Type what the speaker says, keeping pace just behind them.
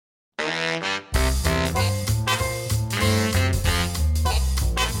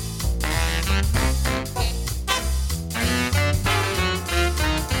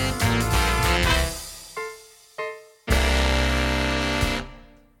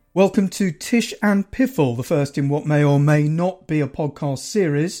Welcome to Tish and Piffle, the first in what may or may not be a podcast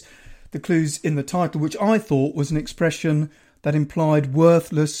series. The clue's in the title, which I thought was an expression that implied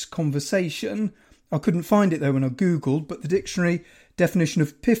worthless conversation. I couldn't find it though when I googled, but the dictionary definition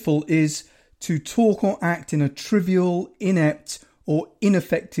of piffle is to talk or act in a trivial, inept or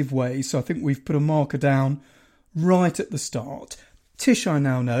ineffective way. So I think we've put a marker down right at the start. Tish, I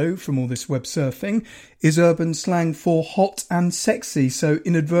now know from all this web surfing, is urban slang for hot and sexy. So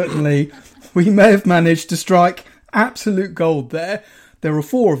inadvertently, we may have managed to strike absolute gold there. There are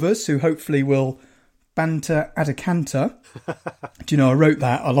four of us who hopefully will banter at a canter. Do you know, I wrote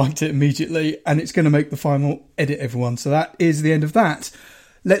that, I liked it immediately, and it's going to make the final edit, everyone. So that is the end of that.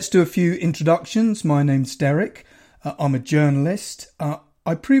 Let's do a few introductions. My name's Derek. I'm a journalist.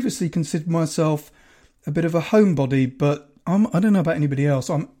 I previously considered myself a bit of a homebody, but I don't know about anybody else.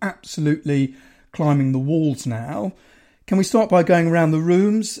 I'm absolutely climbing the walls now. Can we start by going around the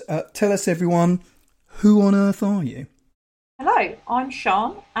rooms? Tell us, everyone, who on earth are you? Hello, I'm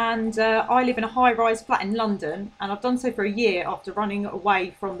Sian, and I live in a high-rise flat in London, and I've done so for a year after running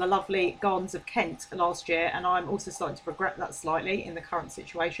away from the lovely Gardens of Kent last year, and I'm also starting to regret that slightly in the current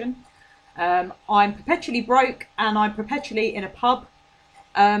situation. I'm perpetually broke, and I'm perpetually in a pub.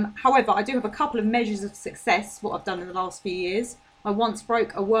 However, I do have a couple of measures of success, what I've done in the last few years. I once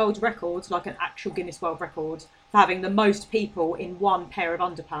broke a world record, like an actual Guinness World Record, for having the most people in one pair of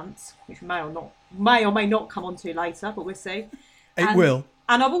underpants, which may or may not come on to later, but we'll see. It will.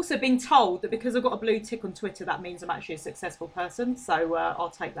 And I've also been told that because I've got a blue tick on Twitter, that means I'm actually a successful person. So I'll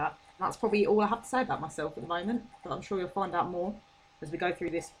take that. That's probably all I have to say about myself at the moment, but I'm sure you'll find out more as we go through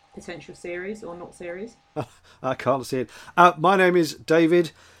this potential series or not series. I can't see it. My name is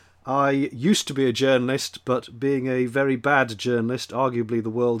David. I used to be a journalist, but being a very bad journalist, arguably the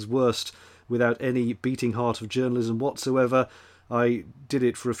world's worst, without any beating heart of journalism whatsoever, I did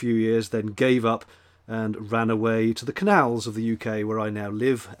it for a few years, then gave up and ran away to the canals of the UK where I now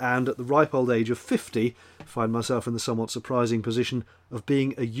live, and at the ripe old age of 50 find myself in the somewhat surprising position of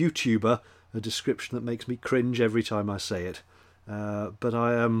being a YouTuber, a description that makes me cringe every time I say it. But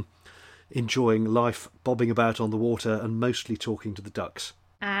I am enjoying life, bobbing about on the water and mostly talking to the ducks.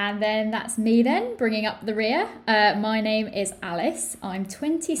 And then that's me then, bringing up the rear. My name is Alice, I'm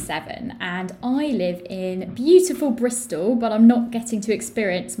 27 and I live in beautiful Bristol, but I'm not getting to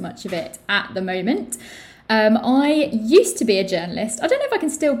experience much of it at the moment. I used to be a journalist. I don't know if I can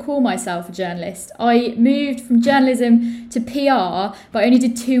still call myself a journalist. I moved from journalism to PR, but I only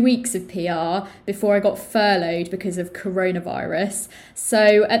did 2 weeks of PR before I got furloughed because of coronavirus.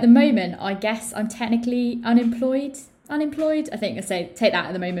 So at the moment, I guess I'm technically unemployed. I think I say take that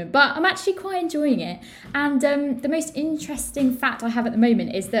at the moment, but I'm actually quite enjoying it. And the most interesting fact I have at the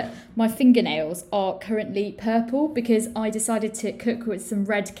moment is that my fingernails are currently purple because I decided to cook with some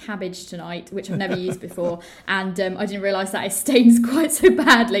red cabbage tonight, which I've never used before, and I didn't realise that it stains quite so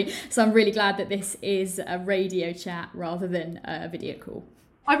badly. So I'm really glad that this is a radio chat rather than a video call.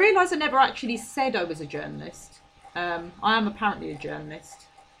 I realised I never actually said I was a journalist. I am apparently a journalist.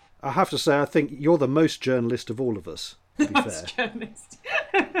 I have to say, I think you're the most journalist of all of us. To be fair. Journalist.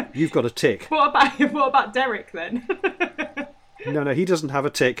 You've got a tick. What about Derek then? No, he doesn't have a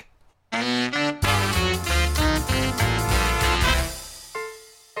tick.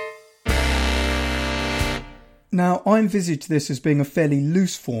 Now, I envisage this as being a fairly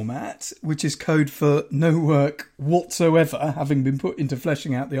loose format, which is code for no work whatsoever, having been put into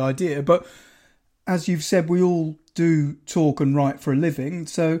fleshing out the idea. But as you've said, we all do talk and write for a living,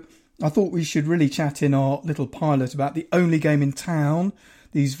 so I thought we should really chat in our little pilot about the only game in town,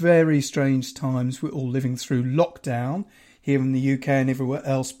 these very strange times we're all living through lockdown here in the UK and everywhere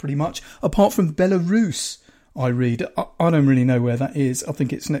else pretty much, apart from Belarus, I read. I don't really know where that is. I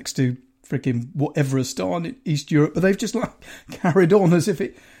think it's next to freaking whateveristan in East Europe, but they've just carried on as if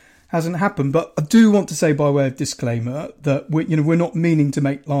it hasn't happened. But I do want to say by way of disclaimer that we're not meaning to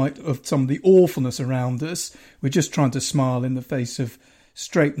make light of some of the awfulness around us. We're just trying to smile in the face of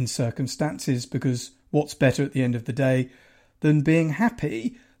straitened circumstances, because what's better at the end of the day than being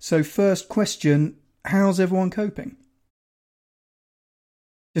happy? So first question, how's everyone coping?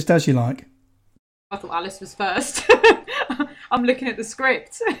 Just as you like. I thought Alice was first. I'm looking at the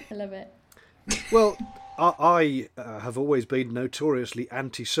script. I love it. Well, I have always been notoriously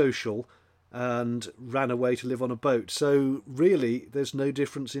antisocial and ran away to live on a boat. So really, there's no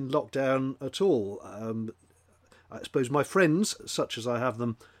difference in lockdown at all. I suppose my friends, such as I have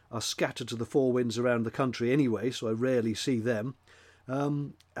them, are scattered to the four winds around the country anyway, so I rarely see them.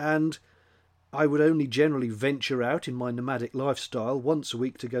 And I would only generally venture out in my nomadic lifestyle once a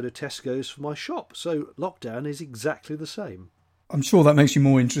week to go to Tesco's for my shop. So lockdown is exactly the same. I'm sure that makes you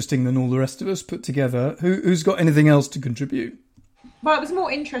more interesting than all the rest of us put together. Who's got anything else to contribute? Well, it was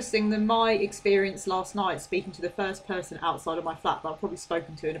more interesting than my experience last night speaking to the first person outside of my flat that I've probably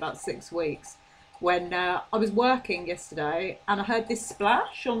spoken to in about 6 weeks. When I was working yesterday and I heard this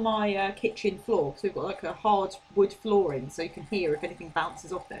splash on my kitchen floor. So we've got like a hard wood flooring so you can hear if anything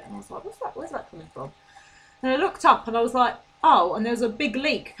bounces off it. And I was like, what's that? Where's that coming from? And I looked up and I was like, oh, and there was a big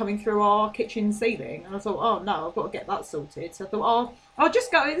leak coming through our kitchen ceiling. And I thought, oh no, I've got to get that sorted. So I thought, oh, I'll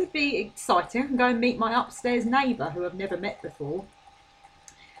just go, it'd be exciting, and go and meet my upstairs neighbour who I've never met before.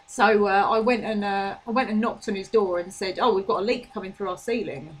 So I went and knocked on his door and said, oh, we've got a leak coming through our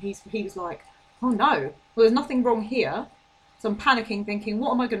ceiling. And he was like, oh no, well, there's nothing wrong here. So I'm panicking, thinking,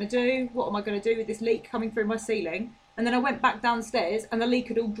 what am I going to do? What am I going to do with this leak coming through my ceiling? And then I went back downstairs and the leak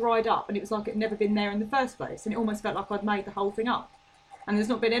had all dried up and it was like it had never been there in the first place. And it almost felt like I'd made the whole thing up. And there's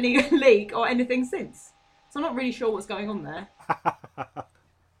not been any leak or anything since. So I'm not really sure what's going on there.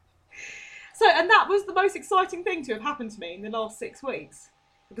 And that was the most exciting thing to have happened to me in the last 6 weeks.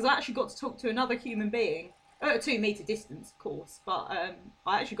 Because I actually got to talk to another human being, at a 2 metre distance, of course, but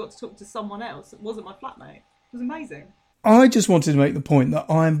I actually got to talk to someone else that wasn't my flatmate. It was amazing. I just wanted to make the point that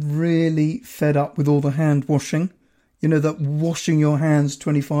I'm really fed up with all the hand washing. You know, that washing your hands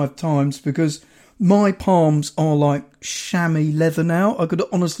 25 times, because my palms are like chamois leather now. I could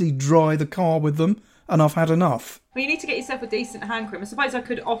honestly dry the car with them, and I've had enough. Well, you need to get yourself a decent hand cream. I suppose I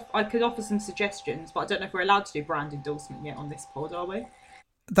could offer some suggestions, but I don't know if we're allowed to do brand endorsement yet on this pod, are we?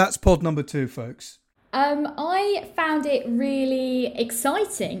 That's pod number 2, folks. I found it really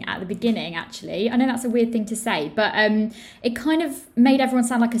exciting at the beginning, actually. I know that's a weird thing to say, but it kind of made everyone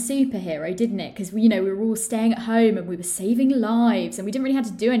sound like a superhero, didn't it? Because, we were all staying at home and we were saving lives and we didn't really have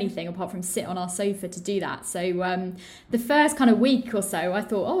to do anything apart from sit on our sofa to do that. So the first kind of week or so, I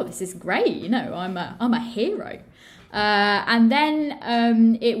thought, oh, this is great. I'm a hero. And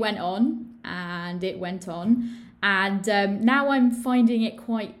then it went on and it went on. And now I'm finding it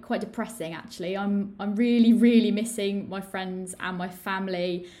quite depressing, actually. I'm really, really missing my friends and my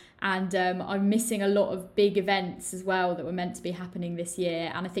family. And I'm missing a lot of big events as well that were meant to be happening this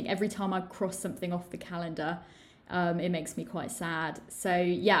year. And I think every time I cross something off the calendar, it makes me quite sad. So,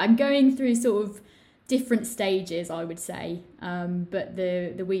 yeah, I'm going through sort of different stages, I would say. But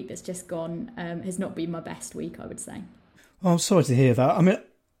the week that's just gone has not been my best week, I would say. Oh, I'm sorry to hear that. I mean,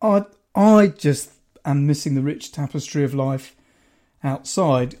 I just... and missing the rich tapestry of life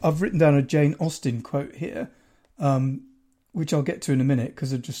outside. I've written down a Jane Austen quote here, which I'll get to in a minute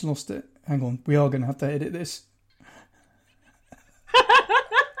because I've just lost it. Hang on, we are going to have to edit this.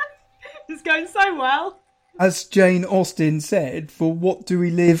 It's going so well. As Jane Austen said, for what do we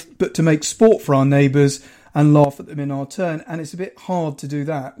live but to make sport for our neighbours and laugh at them in our turn? And it's a bit hard to do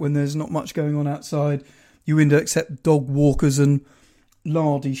that when there's not much going on outside. You window except dog walkers and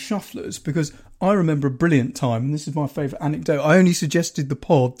lardy shufflers, because I remember a brilliant time, and this is my favourite anecdote. I only suggested the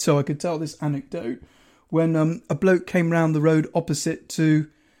pod so I could tell this anecdote. When a bloke came round the road opposite to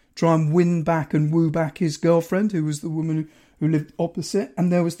try and win back and woo back his girlfriend, who was the woman who lived opposite,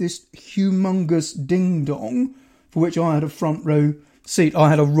 and there was this humongous ding-dong for which I had a front row seat. I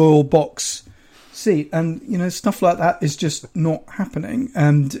had a royal box seat, and, stuff like that is just not happening.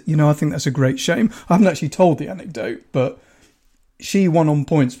 And, I think that's a great shame. I haven't actually told the anecdote, but she won on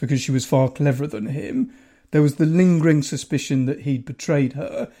points because she was far cleverer than him. There was the lingering suspicion that he'd betrayed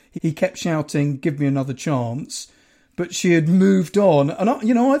her. He kept shouting, "Give me another chance." But she had moved on. And,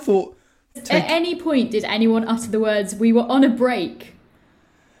 I thought... At any point did anyone utter the words, "We were on a break"?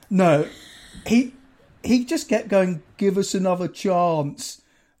 No. He just kept going, "Give us another chance."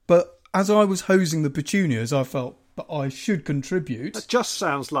 But as I was hosing the petunias, I felt that I should contribute. That just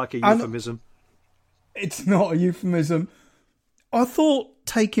sounds like a euphemism. It's not a euphemism. I thought,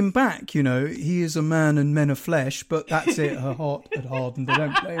 take him back, he is a man and men are flesh, but that's it, her heart had hardened, I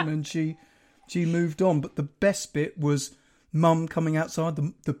don't blame her, and she moved on. But the best bit was Mum coming outside.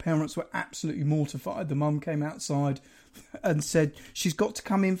 The parents were absolutely mortified. The mum came outside and said, she's got to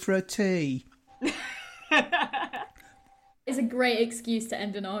come in for her tea. It's a great excuse to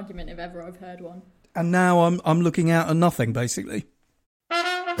end an argument if ever I've heard one. And now I'm looking out at nothing, basically.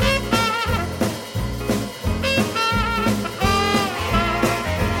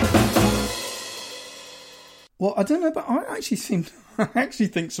 Well, I don't know, but I actually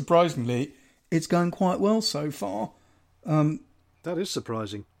think surprisingly it's going quite well so far. That is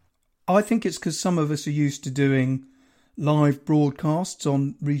surprising. I think it's because some of us are used to doing live broadcasts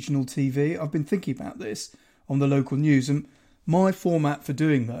on regional TV. I've been thinking about this on the local news, and my format for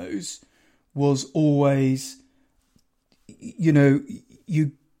doing those was always,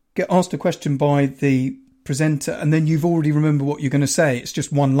 you get asked a question by the presenter, and then you've already remembered what you're going to say. It's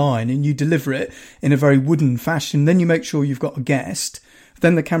just one line and you deliver it in a very wooden fashion. Then you make sure you've got a guest.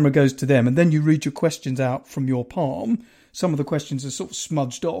 Then the camera goes to them, and then you read your questions out from your palm. Some of the questions are sort of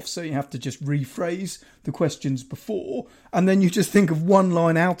smudged off, so you have to just rephrase the questions before. And then you just think of one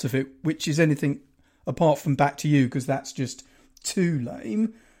line out of it, which is anything apart from back to you, because that's just too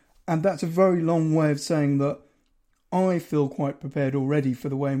lame. And that's a very long way of saying that I feel quite prepared already for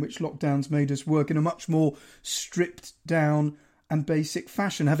the way in which lockdown's made us work in a much more stripped down and basic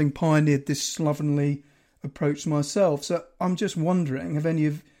fashion, having pioneered this slovenly approach myself. So I'm just wondering, have any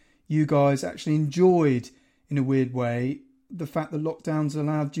of you guys actually enjoyed, in a weird way, the fact that lockdowns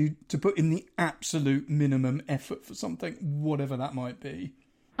allowed you to put in the absolute minimum effort for something, whatever that might be?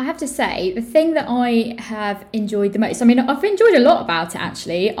 I have to say, the thing that I have enjoyed the most, I mean, I've enjoyed a lot about it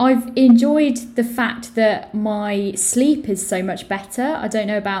actually. I've enjoyed the fact that my sleep is so much better. I don't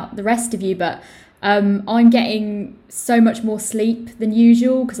know about the rest of you, but I'm getting so much more sleep than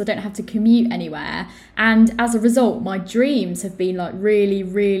usual because I don't have to commute anywhere. And as a result, my dreams have been like really,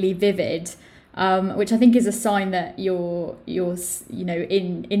 really vivid. Which I think is a sign that you're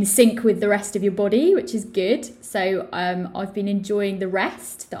in sync with the rest of your body, which is good. So I've been enjoying the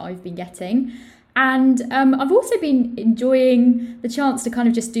rest that I've been getting, and I've also been enjoying the chance to kind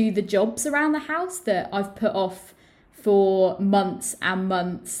of just do the jobs around the house that I've put off for months and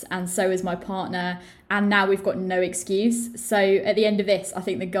months, and so is my partner, and now we've got no excuse. So at the end of this, I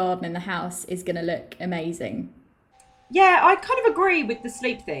think the garden in the house is going to look amazing. Yeah, I kind of agree with the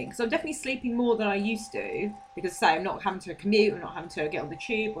sleep thing, because I'm definitely sleeping more than I used to, because say I'm not having to commute, I'm not having to get on the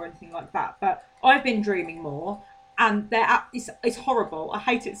tube or anything like that, but I've been dreaming more, and it's horrible. I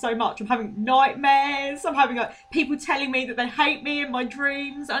hate it so much. I'm having nightmares. I'm having people telling me that they hate me in my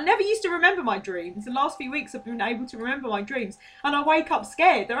dreams. I never used to remember my dreams. The last few weeks I've been able to remember my dreams, and I wake up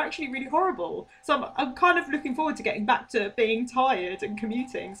scared. They're actually really horrible. So I'm kind of looking forward to getting back to being tired and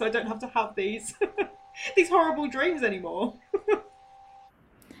commuting, so I don't have to have these these horrible dreams anymore.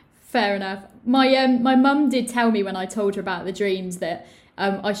 Fair enough. My mum did tell me when I told her about the dreams that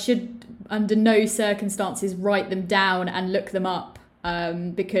I should, under no circumstances, write them down and look them up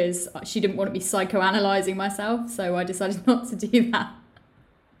because she didn't want me psychoanalyzing myself, so I decided not to do that.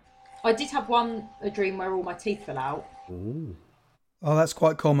 I did have a dream where all my teeth fell out. Ooh. Oh, that's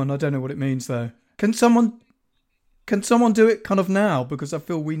quite common. I don't know what it means, though. Can someone do it kind of now? Because I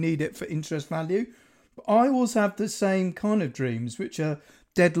feel we need it for interest value. I always have the same kind of dreams, which are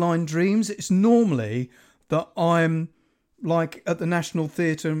deadline dreams. It's normally that I'm like at the National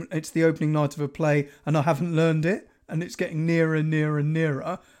Theatre and it's the opening night of a play and I haven't learned it and it's getting nearer and nearer and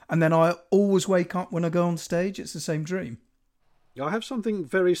nearer. And then I always wake up when I go on stage. It's the same dream. I have something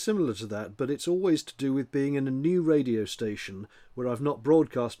very similar to that, but it's always to do with being in a new radio station where I've not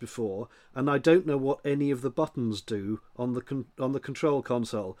broadcast before, and I don't know what any of the buttons do on the control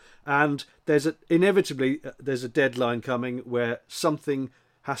console. And inevitably there's a deadline coming where something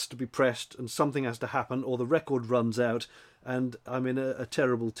has to be pressed and something has to happen, or the record runs out, and I'm in a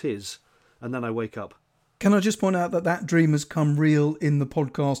terrible tiz, and then I wake up. Can I just point out that dream has come real in the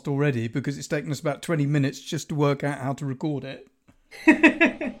podcast already, because it's taken us about 20 minutes just to work out how to record it.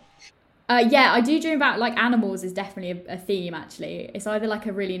 Yeah, I do dream about like animals is definitely a theme actually. It's either like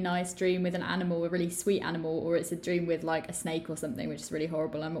a really nice dream with an animal, a really sweet animal, or it's a dream with like a snake or something, which is really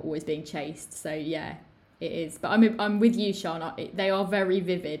horrible. I'm always being chased. So yeah, it is. But I'm with you, Sean. They are very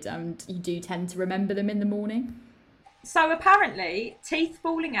vivid and you do tend to remember them in the morning. So apparently, teeth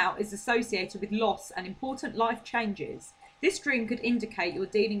falling out is associated with loss and important life changes. This dream could indicate you're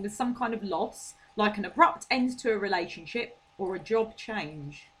dealing with some kind of loss, like an abrupt end to a relationship or a job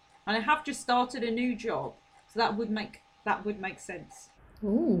change. And I have just started a new job, so that would make sense.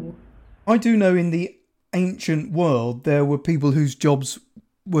 Ooh. I do know in the ancient world there were people whose jobs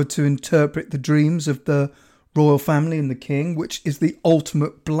were to interpret the dreams of the royal family and the king, which is the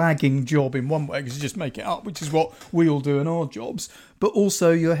ultimate blagging job in one way, because you just make it up, which is what we all do in our jobs. But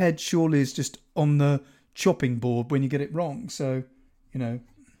also your head surely is just on the chopping board when you get it wrong. So,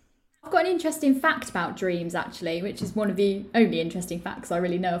 I've got an interesting fact about dreams, actually, which is one of the only interesting facts I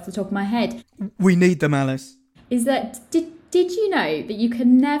really know off the top of my head. We need them, Alice. Is that, did you know that you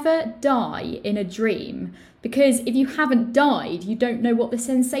can never die in a dream? Because if you haven't died, you don't know what the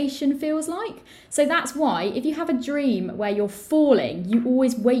sensation feels like. So that's why if you have a dream where you're falling, you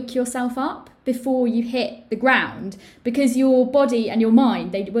always wake yourself up before you hit the ground, because your body and your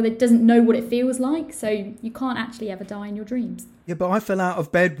mind, it doesn't know what it feels like. So you can't actually ever die in your dreams. Yeah, but I fell out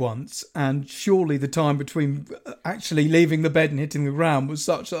of bed once, and surely the time between actually leaving the bed and hitting the ground was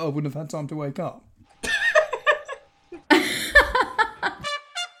such that I wouldn't have had time to wake up.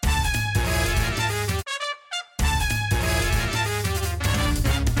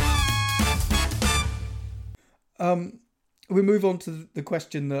 we move on to the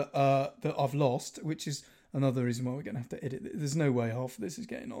question that I've lost, which is another reason why we're going to have to edit. There's no way half of this is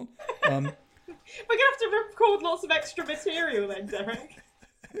getting on. We're going to have to record lots of extra material then, Derek.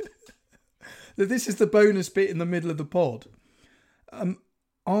 This is the bonus bit in the middle of the pod.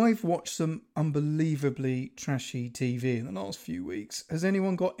 I've watched some unbelievably trashy TV in the last few weeks. Has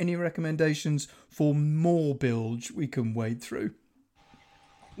anyone got any recommendations for more bilge we can wade through?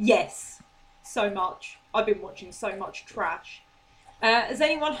 Yes, so much. I've been watching so much trash. Has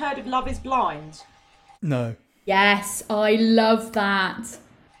anyone heard of Love is Blind? No. Yes, I love that.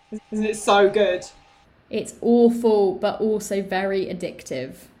 Isn't it so good? It's awful, but also very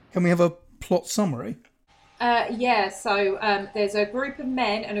addictive. Can we have a plot summary? So there's a group of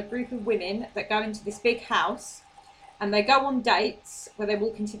men and a group of women that go into this big house, and they go on dates where they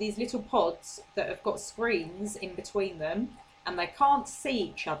walk into these little pods that have got screens in between them, and they can't see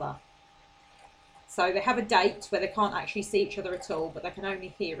each other. So they have a date where they can't actually see each other at all, but they can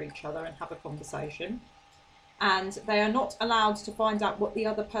only hear each other and have a conversation. And they are not allowed to find out what the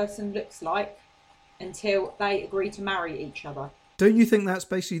other person looks like until they agree to marry each other. Don't you think that's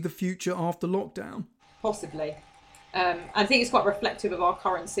basically the future after lockdown? Possibly. I think it's quite reflective of our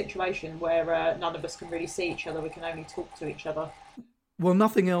current situation where none of us can really see each other. We can only talk to each other. Well,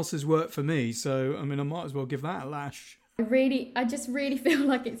 nothing else has worked for me, so I might as well give that a lash. I just really feel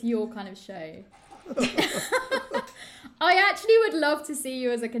like it's your kind of show. I actually would love to see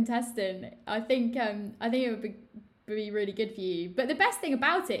you as a contestant. I think it would be really good for you. But the best thing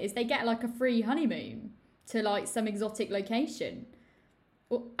about it is they get like a free honeymoon to like some exotic location.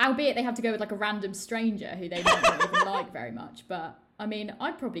 Albeit they have to go with like a random stranger who they might not even like very much. But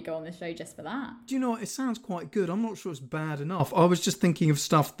I'd probably go on the show just for that. Do you know what? It sounds quite good. I'm not sure it's bad enough. I was just thinking of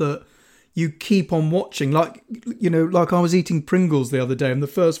stuff that you keep on watching. Like I was eating Pringles the other day and the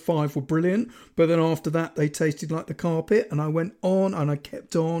first 5 were brilliant. But then after that, they tasted like the carpet. And I went on and I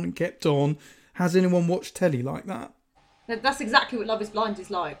kept on and kept on. Has anyone watched telly like that? That's exactly what Love is Blind is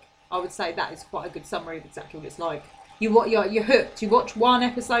like. I would say that is quite a good summary of exactly what it's like. You're hooked. You watch one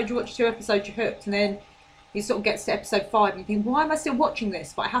episode, you watch 2 episodes, you're hooked, and then you sort of get to episode 5 and you think, why am I still watching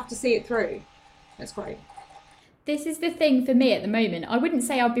this? But I have to see it through. That's great. This is the thing for me at the moment. I wouldn't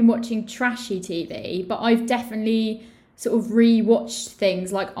say I've been watching trashy TV, but I've definitely sort of rewatched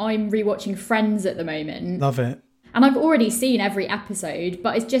things. Like I'm rewatching Friends at the moment. Love it. And I've already seen every episode,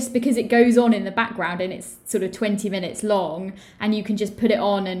 but it's just because it goes on in the background and it's sort of 20 minutes long and you can just put it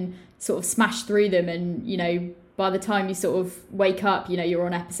on and sort of smash through them and, by the time you sort of wake up, you're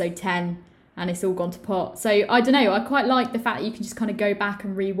on episode 10 and it's all gone to pot. So I don't know, I quite like the fact that you can just kind of go back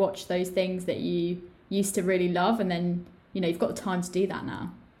and rewatch those things that you used to really love, and then you've got the time to do that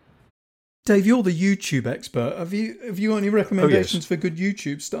now. Dave, you're the YouTube expert. Have you got any recommendations for good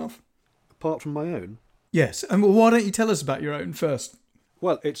YouTube stuff? Apart from my own? Yes. And why don't you tell us about your own first?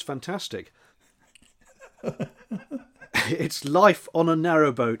 Well, it's fantastic. It's life on a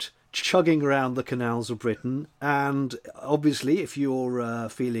narrowboat chugging around the canals of Britain, and obviously if you're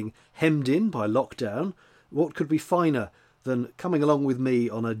feeling hemmed in by lockdown, what could be finer than coming along with me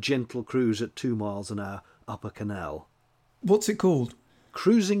on a gentle cruise at 2 miles an hour up a canal? What's it called?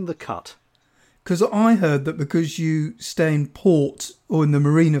 Cruising the Cut. Because I heard that because you stay in port or in the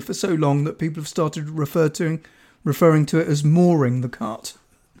marina for so long that people have started referring to it as mooring the cut.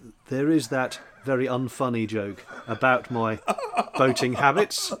 There is that very unfunny joke about my boating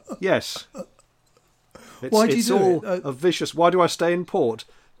habits. Yes. Why do you do all it? A vicious... Why do I stay in port?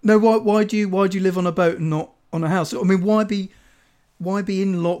 No, why do you live on a boat and not on a house? Why be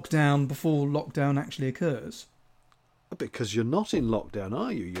in lockdown before lockdown actually occurs? Because you're not in lockdown,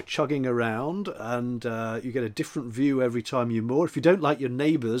 are you? You're chugging around and you get a different view every time you moor. If you don't like your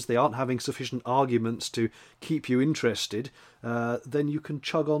neighbours, they aren't having sufficient arguments to keep you interested, then you can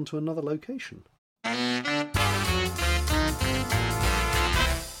chug on to another location.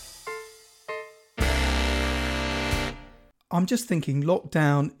 I'm just thinking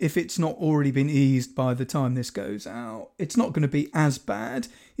lockdown, if it's not already been eased by the time this goes out, it's not going to be as bad.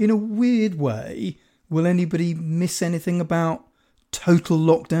 In a weird way, will anybody miss anything about total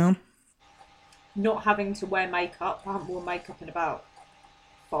lockdown? Not having to wear makeup. I haven't worn makeup in about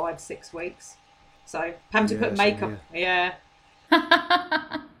 5-6 weeks. So having to put makeup... Yeah.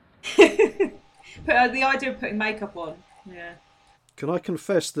 But the idea of putting makeup on, yeah. Can I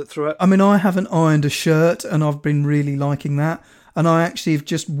confess that throughout... I haven't ironed a shirt and I've been really liking that. And I actually have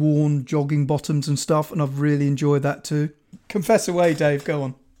just worn jogging bottoms and stuff and I've really enjoyed that too. Confess away, Dave, go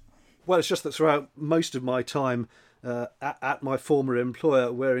on. Well, it's just that throughout most of my time at my former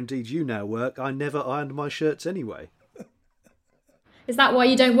employer, where indeed you now work, I never ironed my shirts anyway. Is that why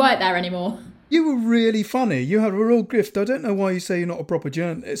you don't work there anymore? You were really funny. You had a real gift. I don't know why you say you're not a proper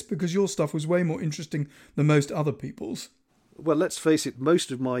journalist, because your stuff was way more interesting than most other people's. Well, let's face it,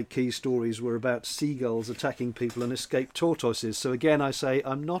 most of my key stories were about seagulls attacking people and escaped tortoises. So again, I say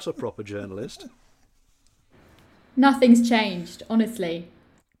I'm not a proper journalist. Nothing's changed, honestly.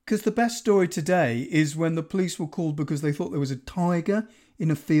 Because the best story today is when the police were called because they thought there was a tiger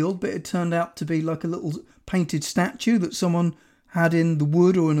in a field, but it turned out to be like a little painted statue that someone had in the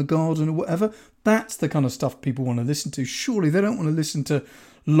wood or in a garden or whatever. That's the kind of stuff people want to listen to. Surely they don't want to listen to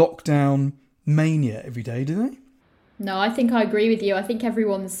lockdown mania every day, do they? No, I think I agree with you. I think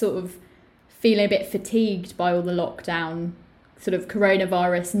everyone's sort of feeling a bit fatigued by all the lockdown sort of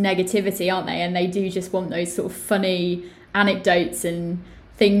coronavirus negativity, aren't they? And they do just want those sort of funny anecdotes and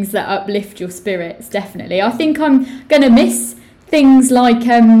things that uplift your spirits, definitely. I think I'm going to miss things like,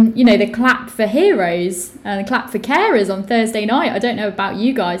 the clap for heroes and the clap for carers on Thursday night. I don't know about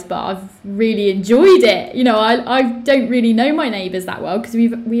you guys, but I've really enjoyed it. I don't really know my neighbours that well because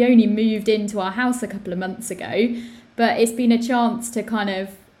we only moved into our house a couple of months ago. But it's been a chance to kind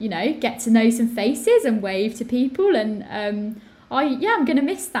of, get to know some faces and wave to people. And I'm going to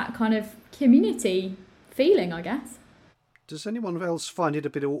miss that kind of community feeling, I guess. Does anyone else find it a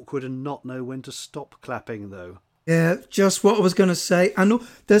bit awkward and not know when to stop clapping, though? Yeah, just what I was going to say. I know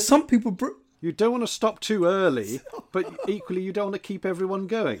there's some people... You don't want to stop too early, but equally you don't want to keep everyone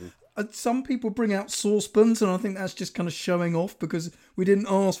going. Some people bring out saucepans, and I think that's just kind of showing off because we didn't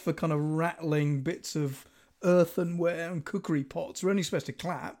ask for kind of rattling bits of earthenware and cookery pots. We're only supposed to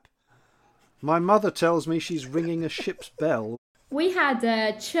clap. My mother tells me she's ringing a ship's bell. We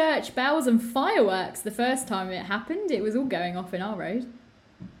had church bells and fireworks the first time it happened. It was all going off in our road.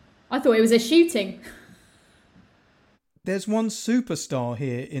 I thought it was a shooting. There's one superstar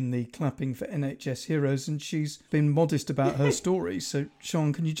here in the clapping for NHS heroes, and she's been modest about her story. So,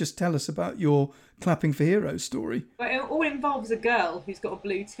 Sean, can you just tell us about your clapping for heroes story? Well, it all involves a girl who's got a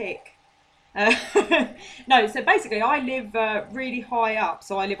blue tick. No, so basically I live really high up.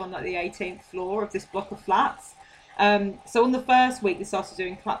 So I live on like the 18th floor of this block of flats. So on the first week they started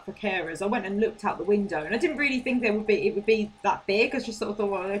doing clap for carers, I went and looked out the window, and I didn't really think it would be that big. I just sort of thought,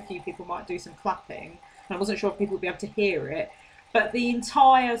 well, a few people might do some clapping. I wasn't sure if people would be able to hear it, but the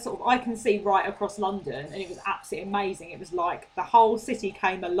entire I can see right across London, and it was absolutely amazing. It was like the whole city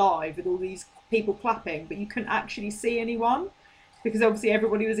came alive with all these people clapping, but you couldn't actually see anyone because obviously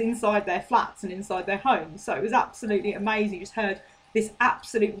everybody was inside their flats and inside their homes. So it was absolutely amazing. You just heard this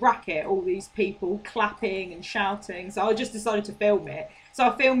absolute racket, all these people clapping and shouting. So I just decided to film it. So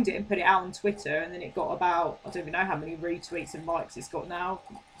I filmed it and put it out on Twitter, and then it got about, I don't even know how many retweets and likes it's got now.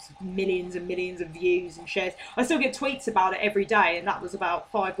 Millions and millions of views and shares. I still get tweets about it every day, and that was about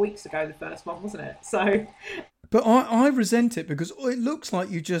 5 weeks ago, the first one, wasn't it? So, but I resent it because it looks like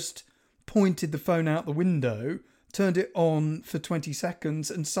you just pointed the phone out the window, turned it on for 20 seconds,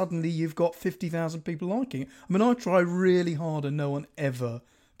 and suddenly you've got 50,000 people liking it. I mean, I try really hard and no one ever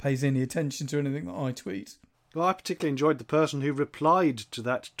pays any attention to anything that I tweet. Well, I particularly enjoyed the person who replied to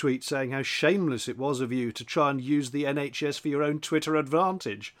that tweet saying how shameless it was of you to try and use the NHS for your own Twitter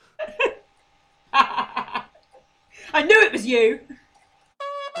advantage. I knew it was you!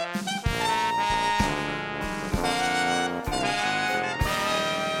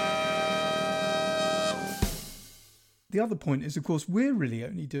 The other point is, of course, we're really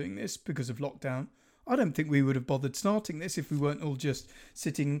only doing this because of lockdown. I don't think we would have bothered starting this if we weren't all just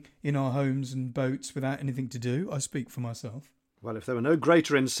sitting in our homes and boats without anything to do. I speak for myself. Well, if there were no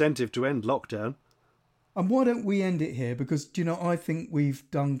greater incentive to end lockdown. And why don't we end it here? Because, I think we've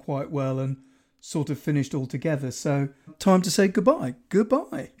done quite well and sort of finished all together. So, time to say goodbye.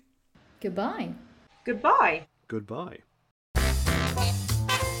 Goodbye. Goodbye. Goodbye. Goodbye.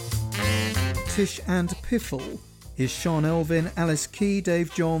 Tish and Piffle is Sean Elvin, Alice Key,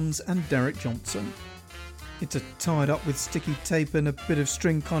 Dave Johns and Derek Johnson. It's a tied up with sticky tape and a bit of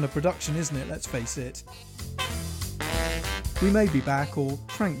string kind of production, isn't it? Let's face it. We may be back, or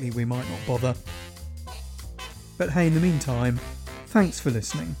frankly we might not bother. But hey, in the meantime, thanks for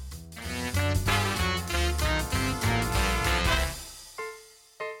listening.